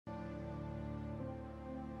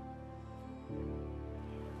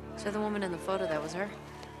So the woman in the photo, that was her?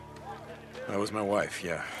 That was my wife,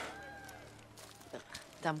 yeah.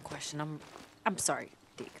 Dumb question. I'm sorry,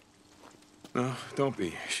 Deke. No, don't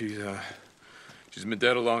be. She's been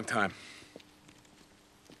dead a long time.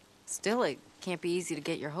 Still, it can't be easy to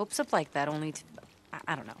get your hopes up like that, only to...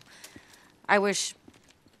 I don't know. I wish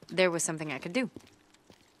there was something I could do.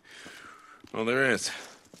 Well, there is.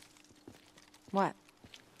 What?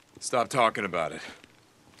 Stop talking about it.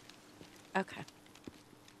 Okay.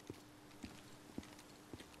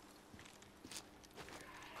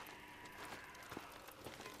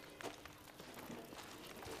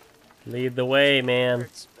 Lead the way, man.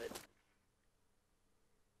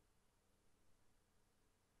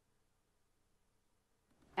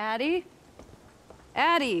 Addie?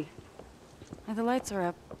 Addie! Oh, the lights are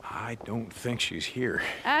up. I don't think she's here.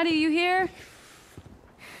 Addie, you here?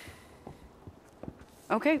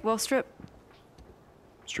 Okay, well, strip.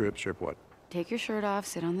 Strip what? Take your shirt off,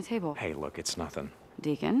 sit on the table. Hey, look, it's nothing.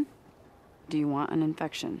 Deacon, do you want an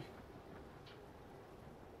infection?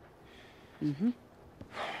 Mm-hmm.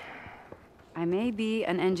 I may be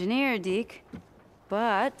an engineer, Deke,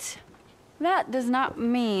 but that does not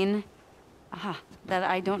mean that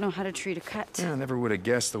I don't know how to treat a cut. Yeah, I never would have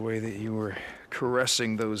guessed the way that you were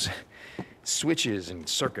caressing those switches and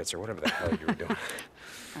circuits or whatever the hell you were doing.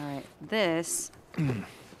 All right, this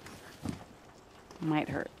might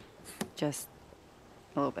hurt. Just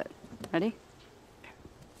a little bit. Ready?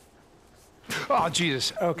 Oh,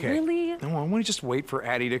 Jesus. Okay. Really? No, I want to just wait for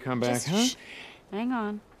Addie to come back, huh? Shh. Hang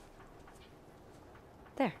on.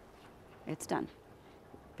 There. It's done.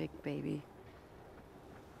 Big baby.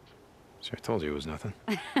 So I told you it was nothing.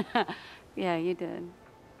 Yeah, you did.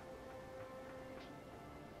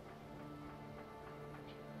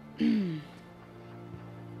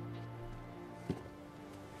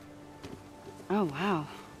 Oh, wow.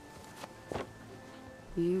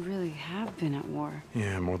 You really have been at war.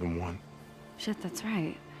 Yeah, more than one. Shit, that's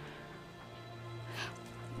right.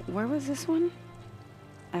 Where was this one?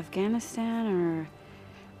 Afghanistan or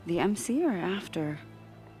the MC or after?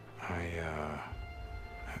 I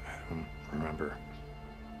don't remember.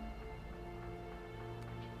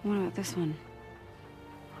 What about this one?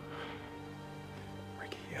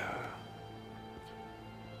 Ricky,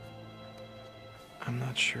 I'm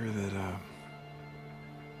not sure that,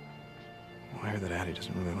 well, I hear that Addie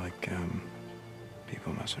doesn't really like,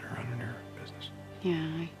 people messing around in her business.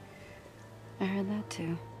 Yeah, I heard that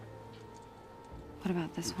too. What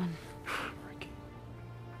about this one? Ricky.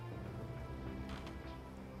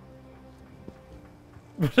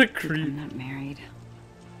 What a creep. I'm not married.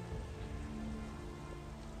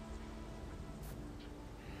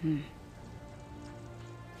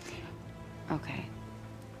 Okay.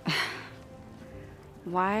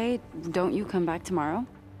 Why don't you come back tomorrow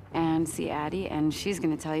and see Addie, and she's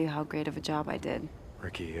gonna tell you how great of a job I did.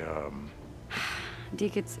 Ricky,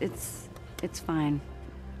 Deke, it's fine.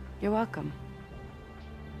 You're welcome.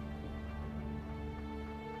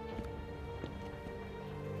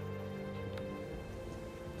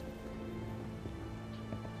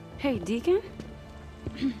 Hey, Deacon?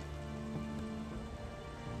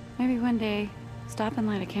 Maybe one day, stop and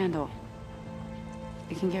light a candle.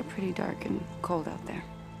 It can get pretty dark and cold out there.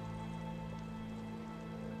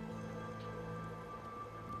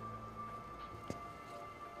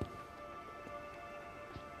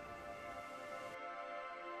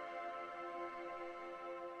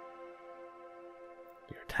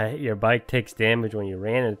 Your bike takes damage when you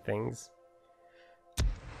ran into things.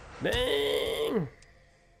 Bang!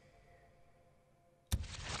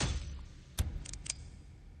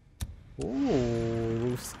 Ooh,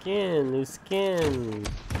 new skin, new skin.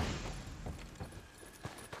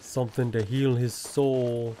 Something to heal his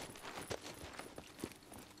soul.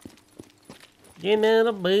 Give me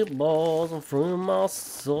the big balls and through my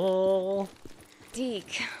soul.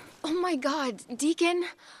 Deke. Oh my God, Deacon.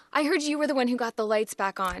 I heard you were the one who got the lights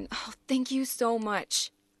back on. Oh, thank you so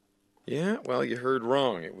much. yeah, well, you heard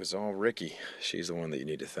wrong. It was all Ricky. She's the one that you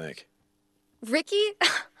need to thank. Ricky?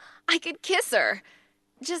 I could kiss her.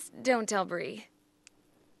 Just don't tell Bree.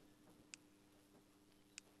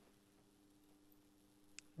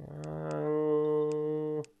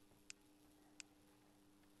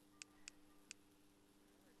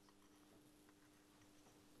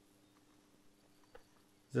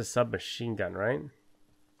 It's a submachine gun, right?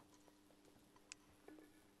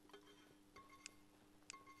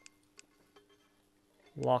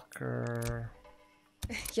 Locker.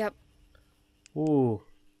 Yep. Ooh.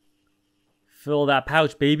 Fill that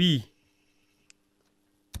pouch, baby.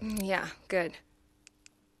 Yeah, good.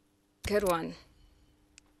 Good one.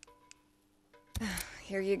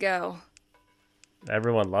 Here you go.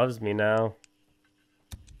 Everyone loves me now.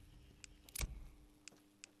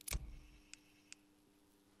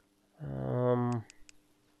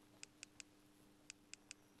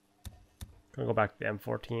 Gonna go back to the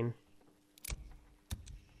M14.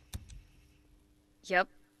 Yep.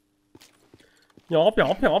 Yop,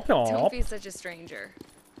 yop, yop, Don't yop. be such a stranger.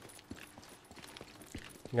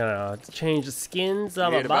 Gonna change the skins of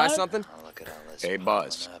You here a to buy bot. something? Oh, look at all this. Hey,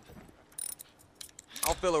 Buzz.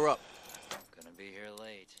 I'll fill her up. Gonna be here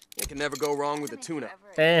late. You can never go wrong with a tuna.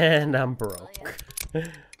 And I'm broke.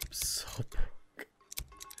 So broke.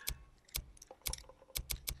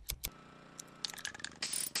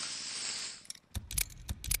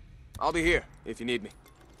 I'll be here if you need me.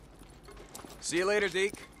 See you later,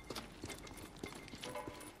 Deke.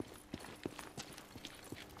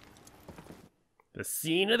 The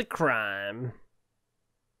scene of the crime.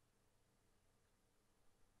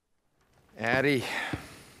 Addie.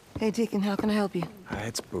 Hey, Deacon, how can I help you?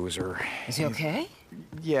 It's Boozer. Is he okay?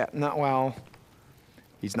 Yeah, not well.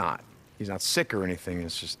 He's not. He's not sick or anything.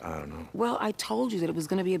 It's just, I don't know. Well, I told you that it was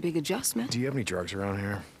going to be a big adjustment. Do you have any drugs around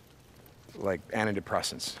here? Like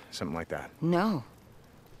antidepressants, something like that? No.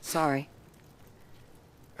 Sorry.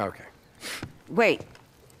 Okay. Wait.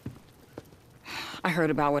 I heard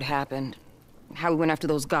about what happened. How we went after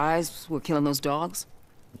those guys who were killing those dogs.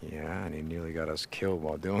 Yeah, and he nearly got us killed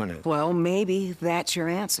while doing it. Well, maybe that's your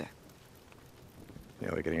answer.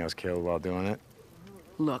 Nearly getting us killed while doing it?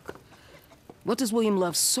 Look, what does William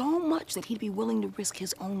love so much that he'd be willing to risk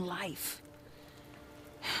his own life?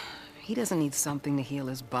 He doesn't need something to heal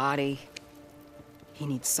his body. He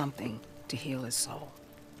needs something to heal his soul.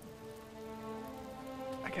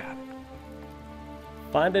 I got it.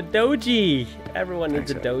 Find a doji. Everyone needs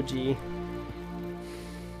a Thanks, Ed. doji.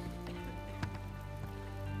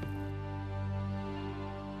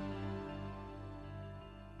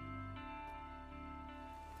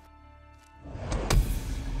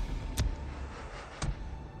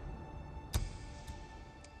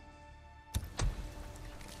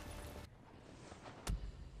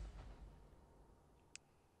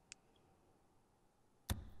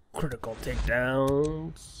 Critical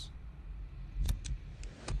takedowns.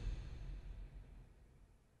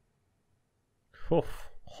 Oof,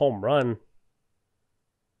 home run.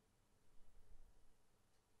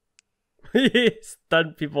 He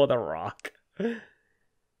stunned people with a rock.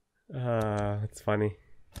 That's funny.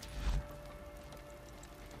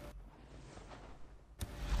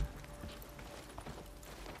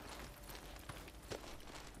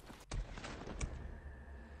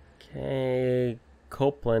 Okay,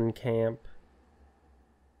 Copeland camp.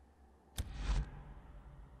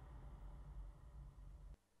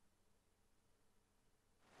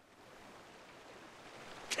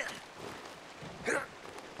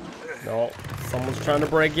 No, someone's trying to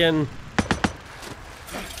break in.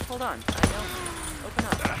 Hold on, I don't. Open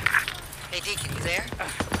up. Hey, Deacon, you there?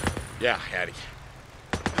 Yeah, Addie.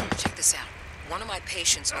 Check this out. One of my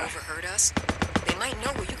patients overheard us. They might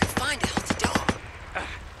know where you can find a healthy dog.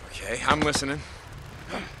 Okay, I'm listening.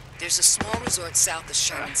 There's a small resort south of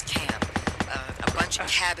Sherman's camp. A bunch of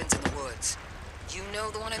cabins in the woods. You know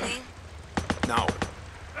the one I mean? No.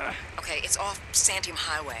 Okay, it's off Santiam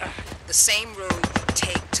Highway. The same road you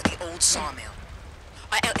take to the old sawmill.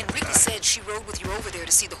 And Ricky said she rode with you over there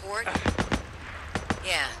to see the horde.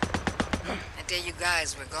 Yeah. That day you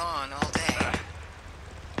guys were gone all day.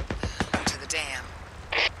 To the dam.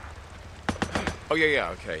 Oh yeah,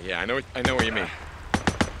 okay, yeah. I know what you mean.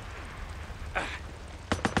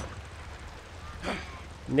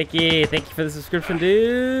 Nikki, thank you for the subscription,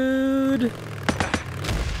 dude.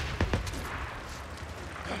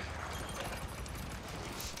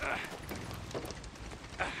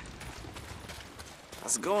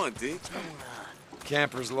 How's it going, Deke?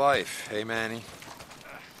 Camper's life. Hey, Manny.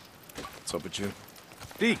 What's up with you?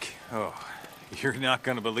 Deke, oh, you're not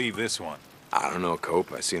gonna believe this one. I don't know,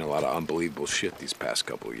 Cope. I've seen a lot of unbelievable shit these past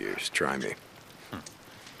couple of years. Try me.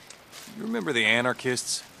 You remember the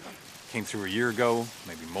anarchists? Came through a year ago,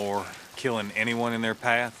 maybe more, killing anyone in their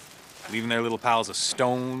path, leaving their little piles of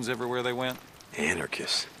stones everywhere they went?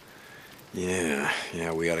 Anarchists. Yeah,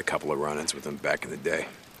 we had a couple of run-ins with them back in the day.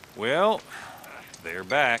 Well, they're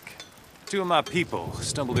back. Two of my people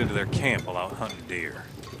stumbled into their camp while out hunting deer.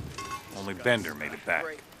 Only Bender made it back.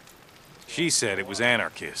 She said it was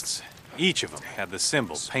anarchists. Each of them had the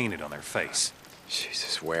symbol painted on their face.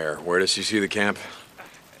 Jesus, where? Where does she see the camp?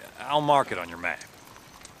 I'll mark it on your map.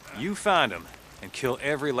 You find them and kill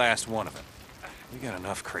every last one of them. We got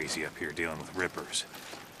enough crazy up here dealing with rippers.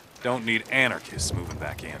 Don't need anarchists moving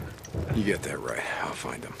back in. You get that right. I'll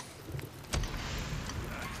find them.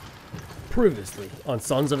 Previously on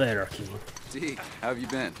Sons of Anarchy. Deke, how have you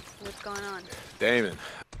been? What's going on? Damon.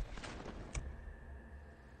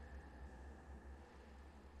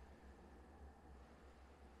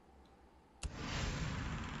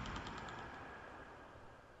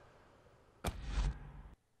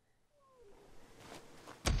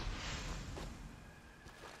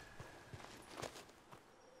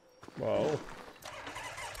 Whoa.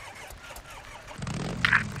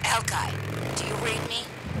 Alki, do you read me?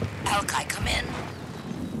 Alki, come in.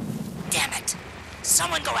 Damn it.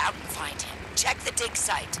 Someone go out and find him. Check the dig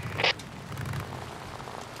site.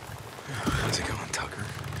 How's it going, Tucker?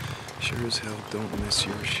 Sure as hell don't miss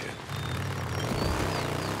your shit.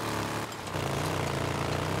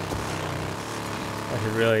 I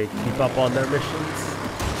should really keep up on their missions.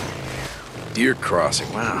 Deer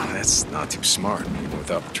crossing. Wow, that's not too smart, even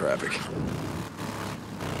without the traffic.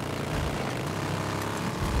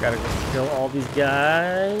 Gotta go kill all these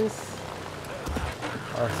guys.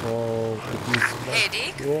 Arsenal. Hey,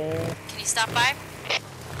 Deke. Cool. Can you stop by?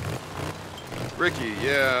 Ricky,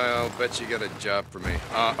 yeah, I'll bet you got a job for me.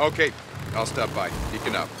 Okay, I'll stop by.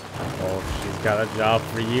 Deacon up. Oh, she's got a job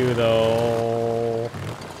for you, though.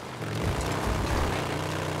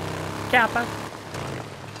 Kappa.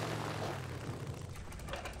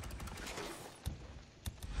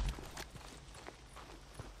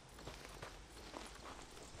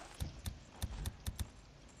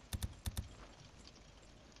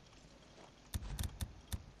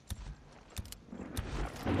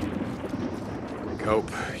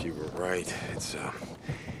 Cope, you were right. It's,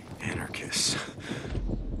 anarchists.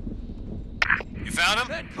 You found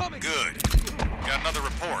him? Good. Got another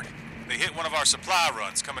report. They hit one of our supply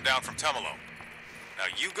runs coming down from Tumalo. Now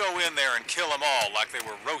you go in there and kill them all like they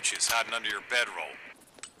were roaches hiding under your bedroll.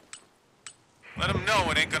 Let them know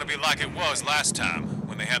it ain't gonna be like it was last time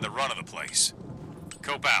when they had the run of the place.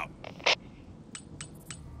 Cope out.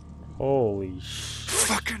 Holy sh...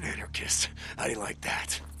 Fucking anarchists. How do you like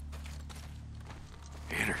that?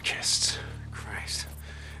 Anarchists. Christ.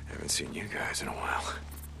 Haven't seen you guys in a while.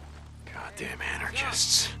 Goddamn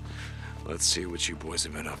anarchists. Let's see what you boys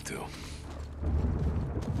have been up to.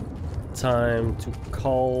 Time to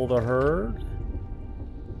call the herd.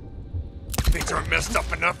 Things aren't messed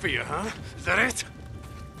up enough for you, huh? Is that it?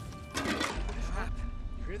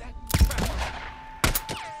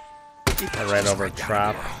 I ran over a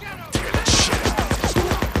trap.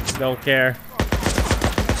 Don't care.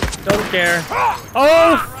 Don't care.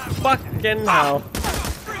 Oh, fucking hell.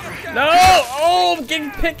 No! Oh, I'm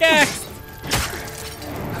getting pickaxed!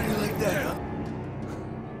 How do you like that,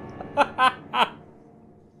 huh?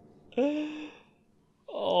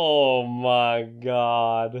 Oh my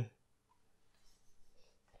god.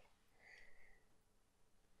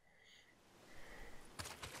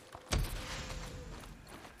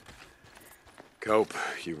 Cope,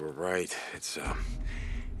 you were right. It's,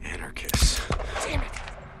 anarchists. Damn it.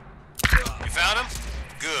 You found him?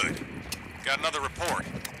 Good. Got another report.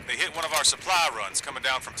 They hit one of our supply runs coming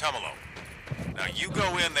down from Tumalo. Now you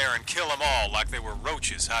go in there and kill them all like they were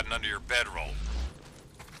roaches hiding under your bedroll.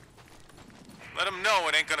 Let them know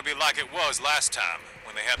it ain't gonna be like it was last time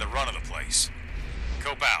when they had the run of the place.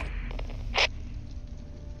 Cope out.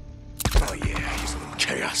 Oh yeah, here's a little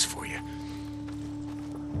chaos for you.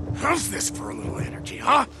 How's this for a little energy,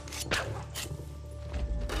 huh?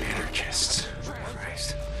 Anarchists.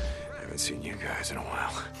 Christ. Haven't seen you guys in a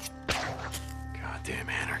while. Goddamn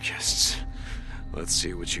anarchists. Let's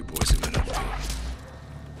see what you boys have been up to.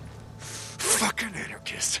 Fucking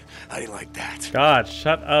anarchists. How do you like that? God,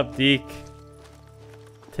 shut up, Deke.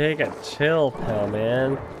 Take a chill pill,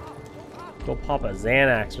 man. Go pop a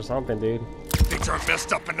Xanax or something, dude. Things aren't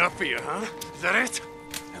messed up enough for you, huh? Is that it?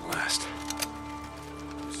 At last.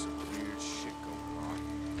 There's some weird shit going on.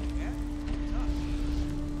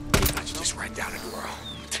 Why don't you just ride down into our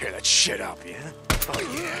home and tear that shit up, yeah? Oh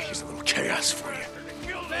yeah, here's a little chaos for you.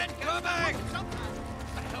 Kill that! Come back! What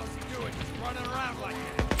the hell's he doing? Just running around like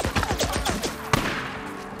that.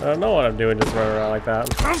 I don't know what I'm doing just running around like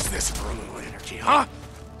that. How's this for a little energy, huh?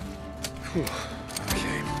 Whew.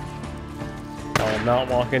 Okay. I'll not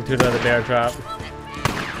walk into another bear trap.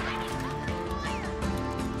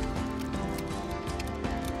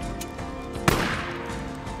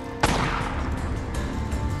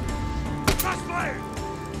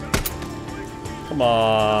 Come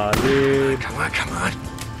on, dude. Come on, come on.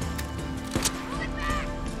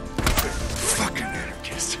 Fucking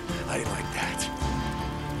anarchist. How do you like that?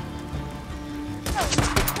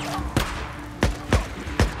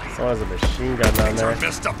 So there's a machine gun down Things there. aren't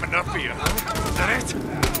messed up enough for you, huh? Is that it?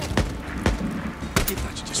 Why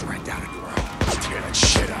don't you just ride down into our home and tear that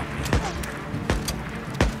shit up?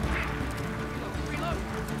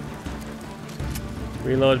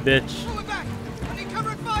 Reload, bitch. Pull it back! I need cover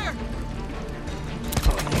and fire!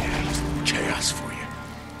 Oh yeah, just chaos for you.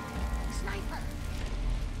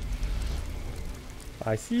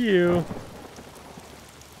 I see you.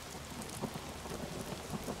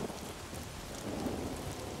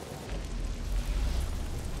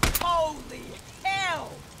 Holy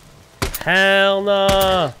hell! Hell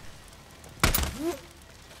no!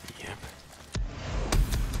 Yep.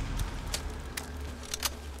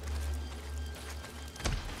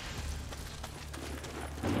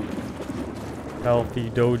 Healthy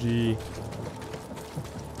doji.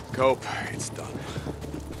 Cope, it's done.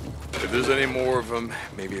 If there's any more of them,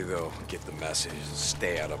 maybe they'll get the message and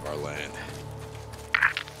stay out of our land.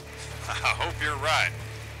 I hope you're right.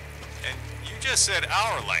 And you just said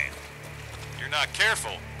our land. If you're not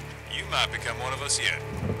careful, you might become one of us yet.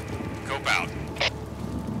 Cope out.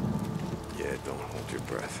 Yeah, don't hold your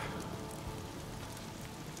breath.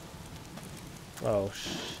 Oh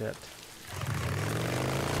shit.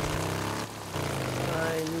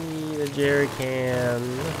 I need a jerry can.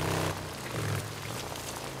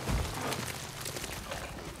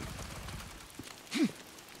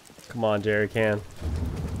 Come on, jerry can.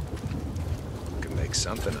 Can make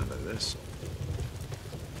something out of this.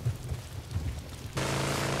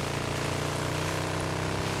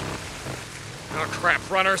 Oh crap,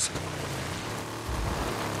 runners!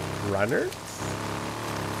 Runners?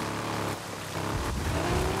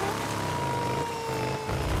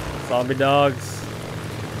 Zombie dogs.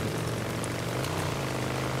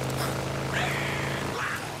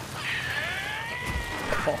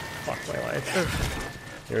 Oh, fuck my life.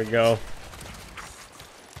 Here we go.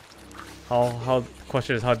 How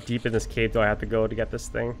question is how deep in this cave do I have to go to get this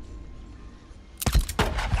thing?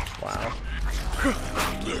 Wow.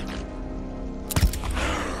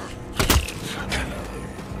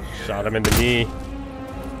 Shot him in the knee.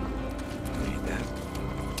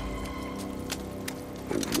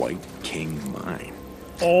 The White King Mine.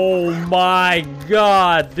 Oh my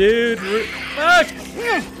god, dude. Fuck!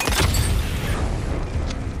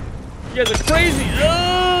 You guys are crazy.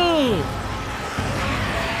 Oh!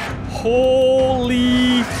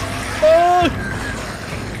 Holy fuck!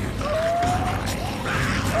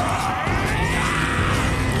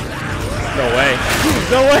 No way.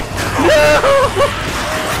 No way. No!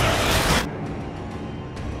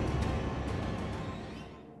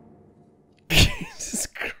 Jesus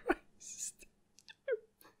Christ.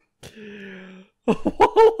 What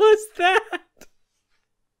was that?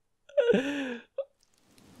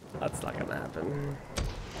 That's not gonna happen.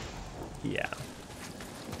 Yeah.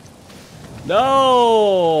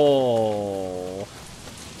 No!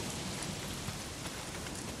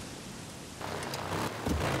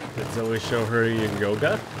 Did Zoe show her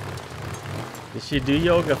yoga? Did she do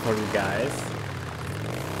yoga for you guys?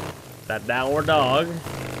 That downward dog.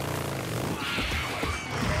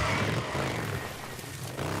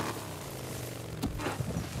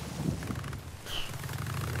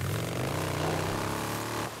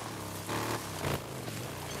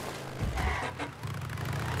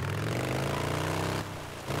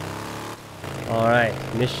 Alright,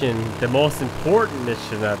 mission, the most important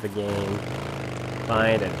mission of the game.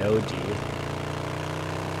 Find a doji.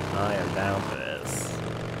 I am down for this.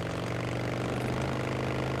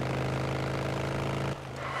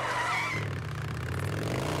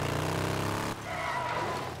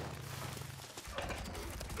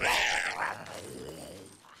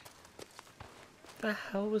 What the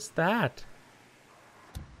hell was that?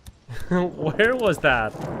 Where was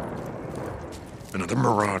that? Another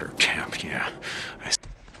marauder camp, yeah.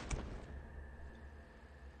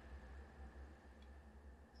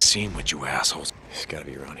 Seen what you assholes. He's gotta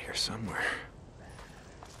be around here somewhere.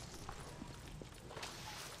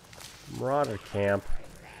 Marauder camp.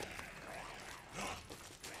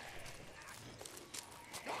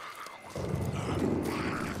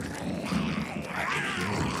 I can hear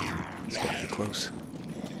him. He's gotta be close.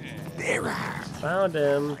 There he is. Found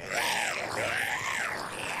him.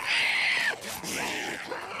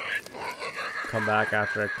 Come back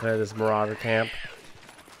after I clear this marauder camp.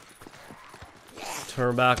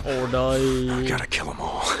 Turn back or die. Gotta kill them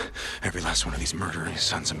all. Every last one of these murdering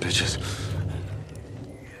sons and bitches.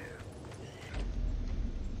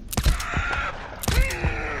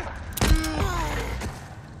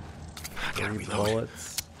 I gotta reload. Bullets.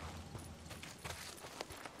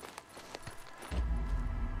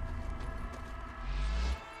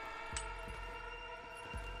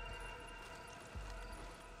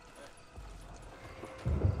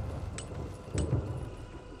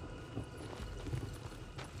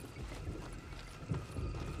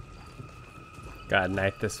 Gotta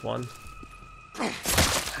knife this one.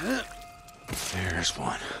 There's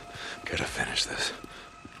one. Gotta finish this.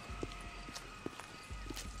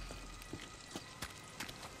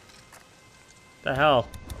 The hell?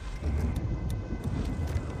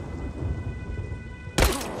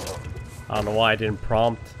 I don't know why I didn't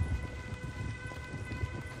prompt.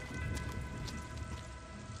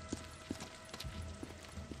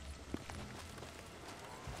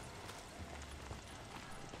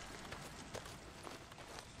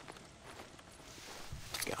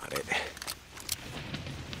 Got it.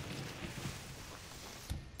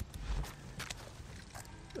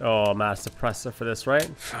 Oh, mass suppressor for this, right?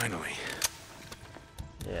 Finally.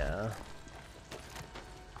 Yeah.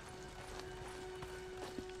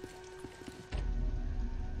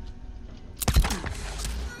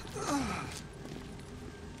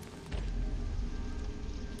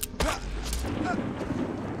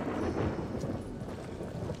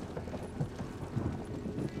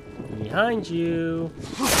 Behind you.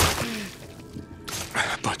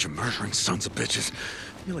 A bunch of murdering sons of bitches.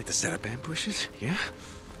 You like to set up ambushes, yeah?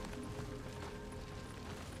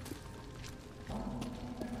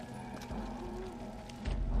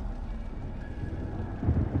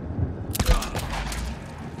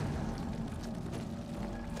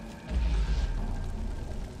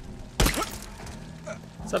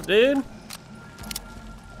 What's up, dude?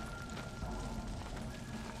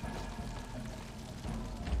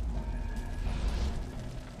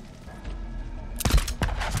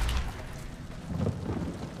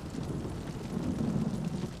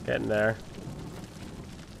 Getting there.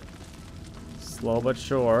 Slow but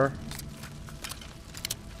sure.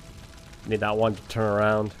 Need that one to turn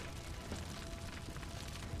around.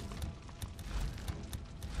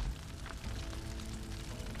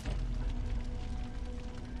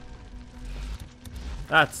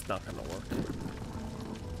 That's not gonna work.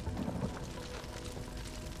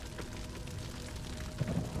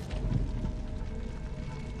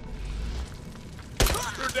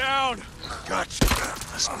 You're down! Gotcha.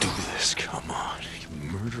 Let's do this, come on.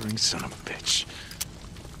 You murdering son of a bitch.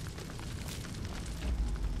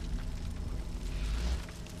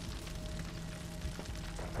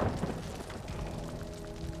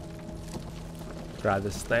 Grab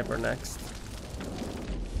the sniper next.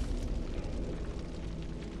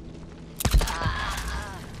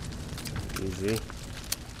 Easy.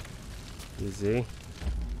 Easy.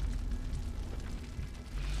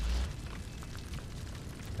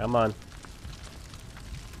 Come on.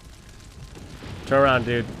 Turn around,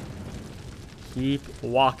 dude. Keep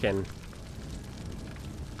walking.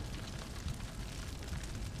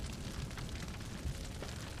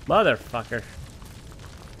 Motherfucker.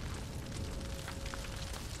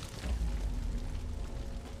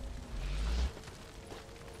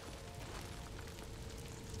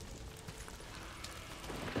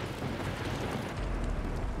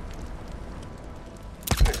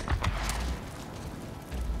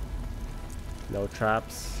 No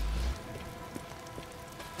traps.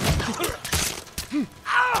 Can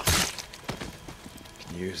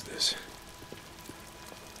use this.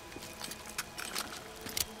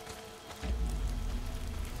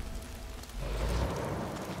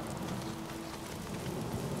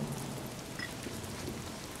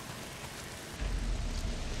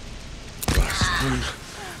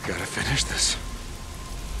 Gotta finish this.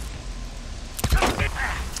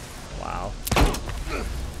 Wow.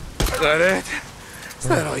 Is that it? Is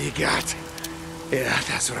that all you got? Yeah,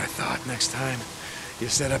 that's what I thought. Next time you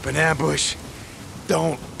set up an ambush,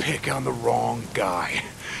 don't pick on the wrong guy.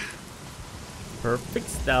 Perfect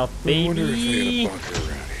stealth, I wonder if they baby. got a bunker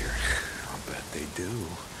around here. I'll bet they do.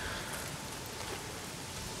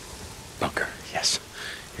 Bunker, yes.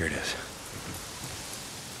 Here it is.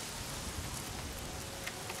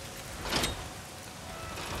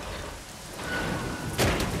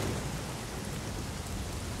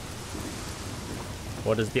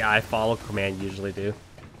 What does the I follow command usually do?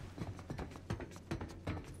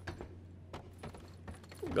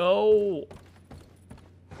 Go!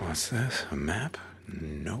 What's this? A map?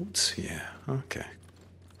 Notes? Yeah, okay.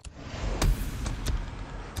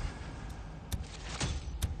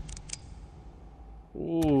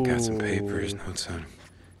 Ooh. Got some papers, notes on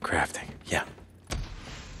crafting. Yeah.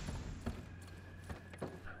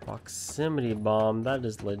 Proximity bomb, that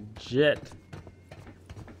is legit.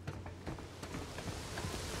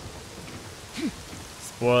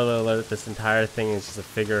 Spoiler alert, this entire thing is just a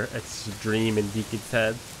figure, it's just a dream in Deacon's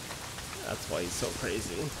head. That's why he's so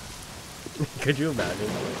crazy. Could you imagine?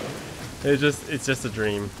 It's just a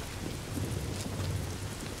dream.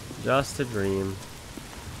 Just a dream.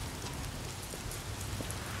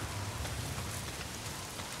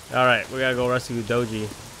 Alright, we gotta go rescue Doji.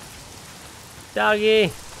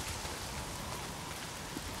 Doggy!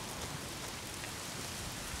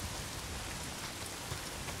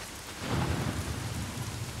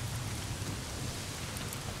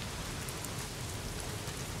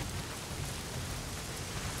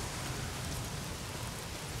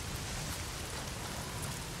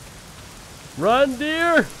 Run,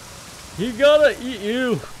 deer! He gonna eat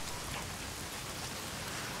you!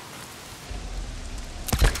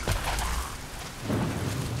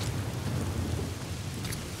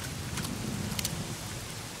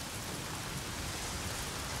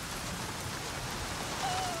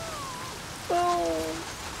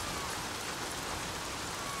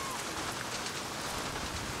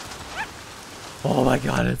 Oh my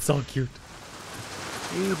god, it's so cute.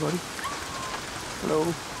 Hey, buddy.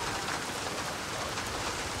 Hello.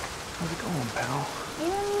 How's it going, pal?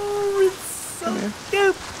 Oh, it's so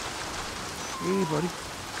cute. Hey, buddy.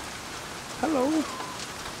 Hello.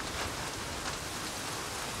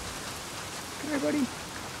 Come here, buddy.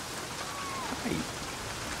 Hi.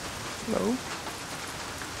 Hello.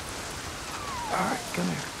 All right, come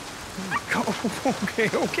here. Come. Okay.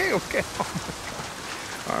 Oh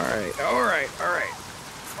my God. All right.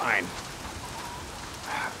 Fine.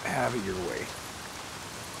 Have it your way.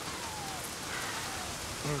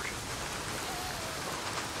 Okay.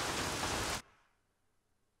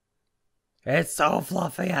 It's so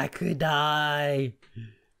fluffy, I could die.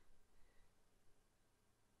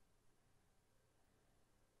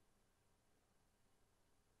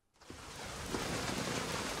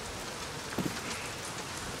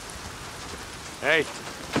 Hey,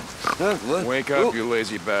 Huh? What? wake up, you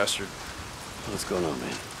lazy bastard. What's going on,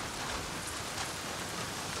 man?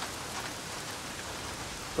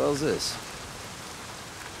 What hell's this?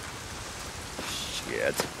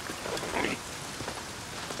 Shit.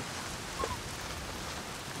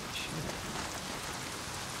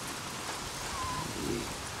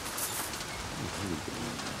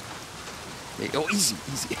 Hey, oh, easy.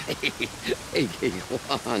 Hey,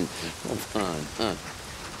 hold on. Huh?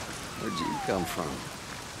 Where'd you come from?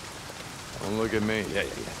 Don't look at me. Yeah.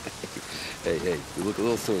 Hey, you look a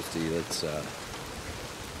little thirsty. Let's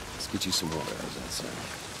get you some water. How's that sound?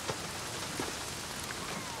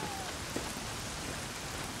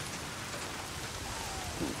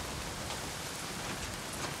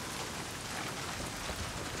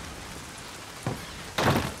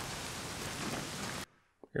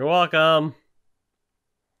 You're welcome.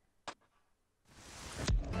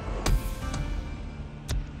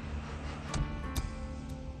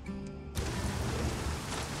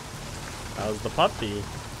 How's the puppy?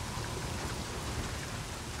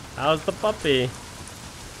 How's the puppy?